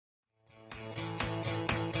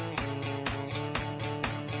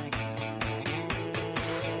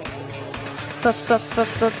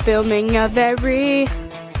Filming a very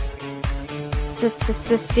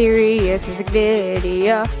serious music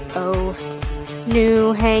video.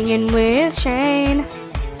 New hanging with Shane.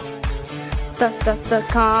 The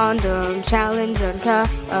condom challenge uncut.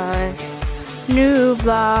 New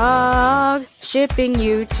vlog, shipping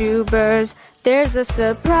YouTubers. There's a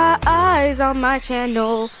surprise on my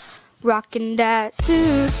channel. Rocking that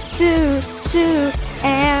suit,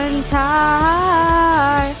 and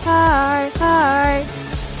tie.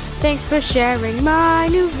 Thanks for sharing my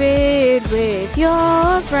new vid with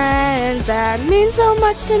your friends. That means so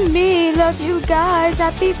much to me. Love you guys.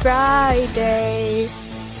 Happy Friday.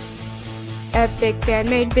 Epic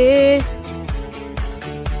fan-made vid.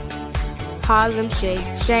 Harlem Shake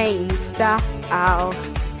Shane style.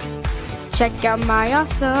 Check out my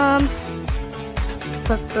awesome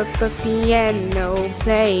piano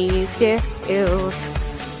playing skills.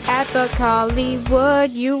 Epic Hollywood,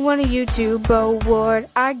 you won a YouTube award.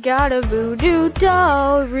 I got a voodoo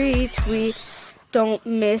doll retweet. Don't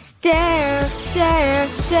miss dare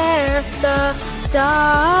the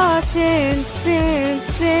Dawson'S.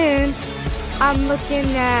 I'm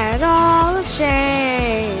looking at all of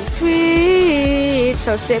Shane's tweets.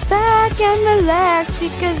 So sit back and relax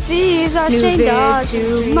because these are Shane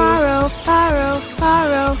Dawson's tomorrow.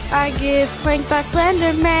 I get pranked by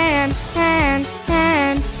Slender Man.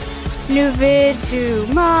 New vid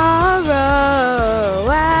tomorrow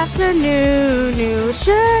afternoon. New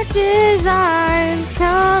shirt designs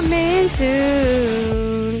coming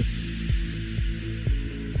soon.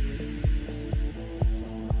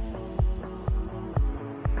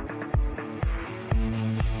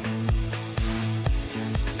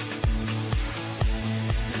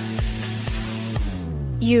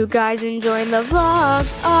 You guys enjoying the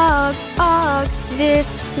vlogs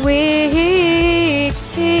this week.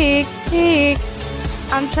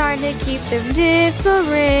 I'm trying to keep them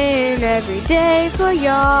different every day for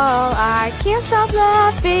y'all. I can't stop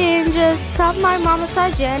laughing, just top my mama's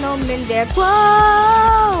side gentleman dance.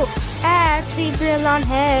 Whoa! At Brill on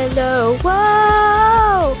hello.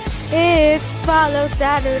 Whoa! It's follow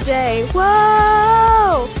Saturday.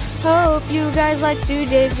 Whoa! Hope you guys like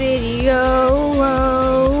today's video.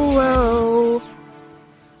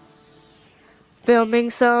 Filming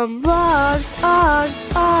some vlogs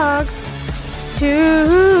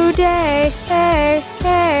today.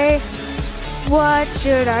 What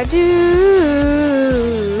should I do?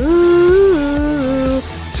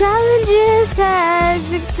 Challenges,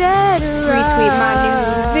 tags, etc. Retweet my new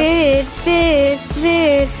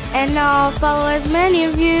vid, and I'll follow as many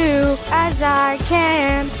of you as I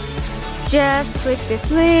can. Just click this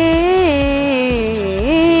link.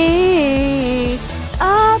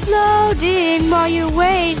 Uploading while you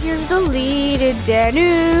wait. Here's deleted dead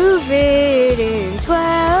new vid in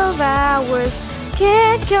 12 hours.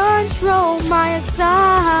 Can't control my excitement.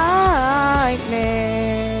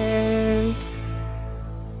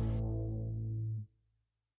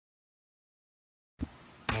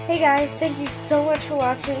 Hey guys, thank you so much for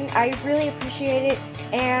watching. I really appreciate it,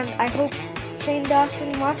 and I hope Shane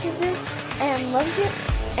Dawson watches this and loves it,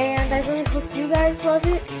 and I really hope you guys love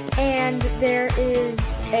it. And there is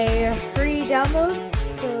a free download,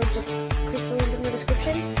 so just click the link in the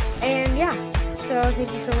description. And yeah, so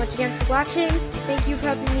thank you so much again for watching. Thank you for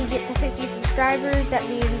helping me get to 50 subscribers. That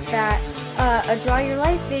means that a Draw Your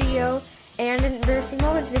Life video and an Embarrassing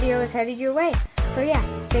Moments video is headed your way. So yeah,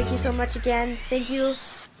 thank you so much again. Thank you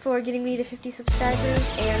for getting me to 50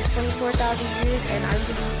 subscribers and 24,000 views, and I'm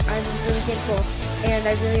really thankful, and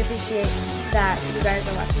I really appreciate that you guys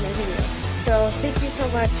are watching my videos. So thank you so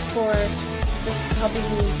much for just helping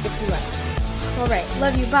me get through life. Alright,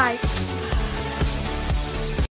 love you, bye!